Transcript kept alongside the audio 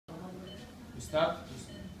start.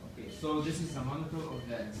 Okay, so this is a monitor of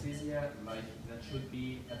the anesthesia, like that should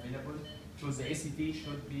be available. So the ACT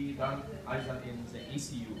should be done either in the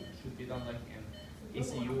ECU, should be done like in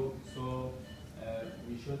ECU. So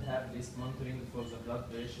we should have this monitoring for the blood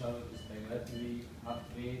pressure, respiratory, heart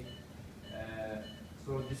rate.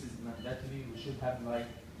 So this is mandatory. We should have like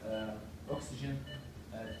oxygen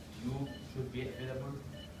tube should be available,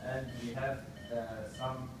 and we have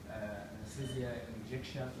some anesthesia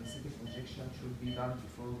injection, anesthetic injection should be done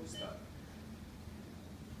before we start.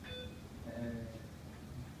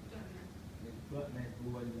 الاكويبمنت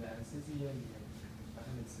هو الانستيزيا اللي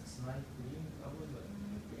بتستعمل 69 كولين الاول ولا؟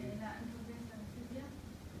 لا انتوا زي الانستيزيا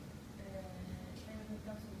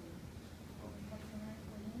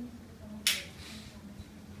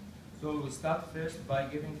So we start first by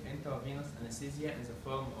giving intravenous anesthesia in the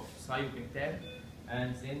form of thiopentane,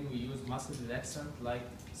 and then we use muscle relaxant like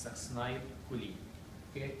succinylcholine.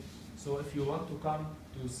 Okay. So if you want to come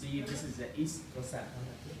to see, this is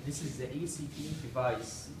the ECT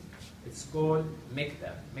device. It's called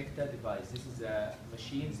MECTA device. This is a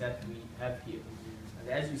machine that we have here. And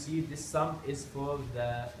as you see, this sum is for the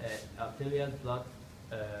arterial blood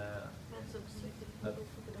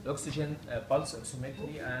oxygen pulse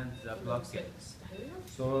oximetry and the blood gets.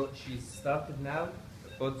 So she started now to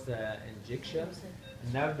put the injection.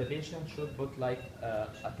 Now the patient should put like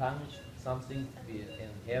a tongue, something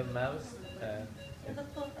in her mouth.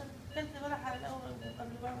 دكتور كنت بلح الاول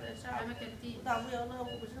قبل ما اعمل اشعه وطعميه والله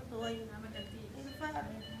وشربت وين فعلا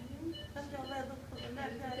كنت والله يا دكتور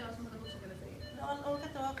لا والله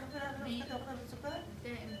كنت واقفه فعلا كنت واقفه بالسكر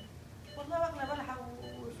والله واكله بلحه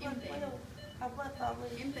وشويه ميه وحبات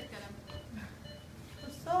طعميه. امتى الكلام ده؟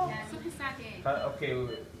 الصبح. يعني الصبح الساعه كام؟ اوكي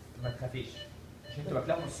ما تخافيش مش انتوا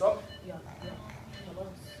باكلاهم الصبح.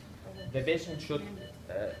 The patient should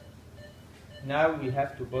now we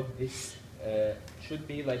have to put this should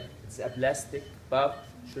be like it's a plastic but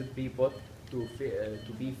should be put to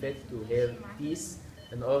be fit to her teeth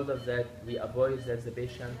in order that we avoid that the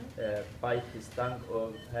patient bite his tongue or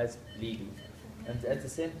has bleeding. And at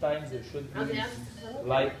the same time there should be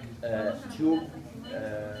like tube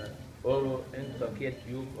or intracranial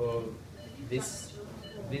tube or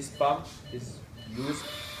this pump is used.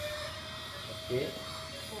 Okay.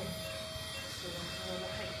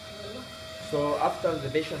 So after the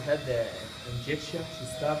patient had the injection, she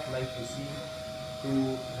started like you see to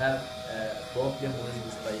have a problem with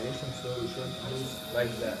respiration, so we should use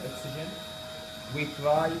like the oxygen. We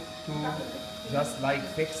try to just like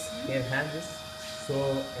fix her hands, so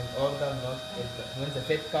in order not when the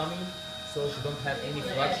fit coming, so she don't have any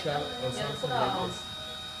fracture or something like this.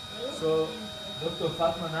 So Dr.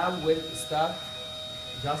 Fatma now will start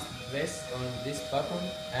just press on this button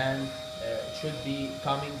and it should be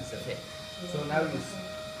coming the fit. So now you see.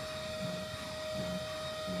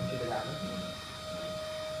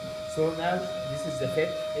 So now this is the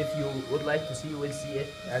fit. If you would like to see, you will see it.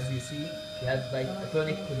 As you see, you have like a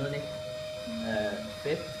tonic colonic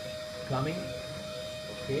fit coming.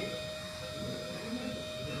 Okay.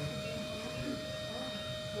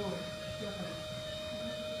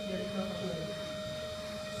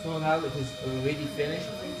 So now it is already finished,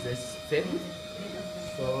 this fit.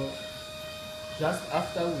 So just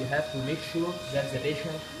after we have to make sure that the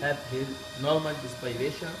patient have his normal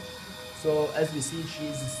respiration. So as we see, she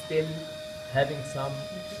is still having some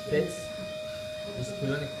fits, this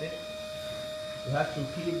colonic fit. You have to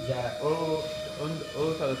keep the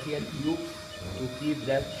oropharyngeal tube to keep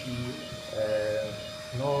that she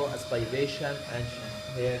no aspiration and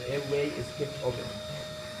her airway is kept open.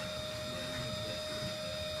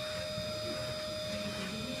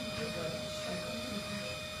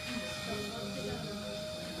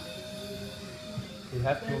 You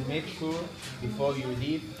have to make sure before you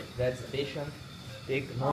leave that the patient take no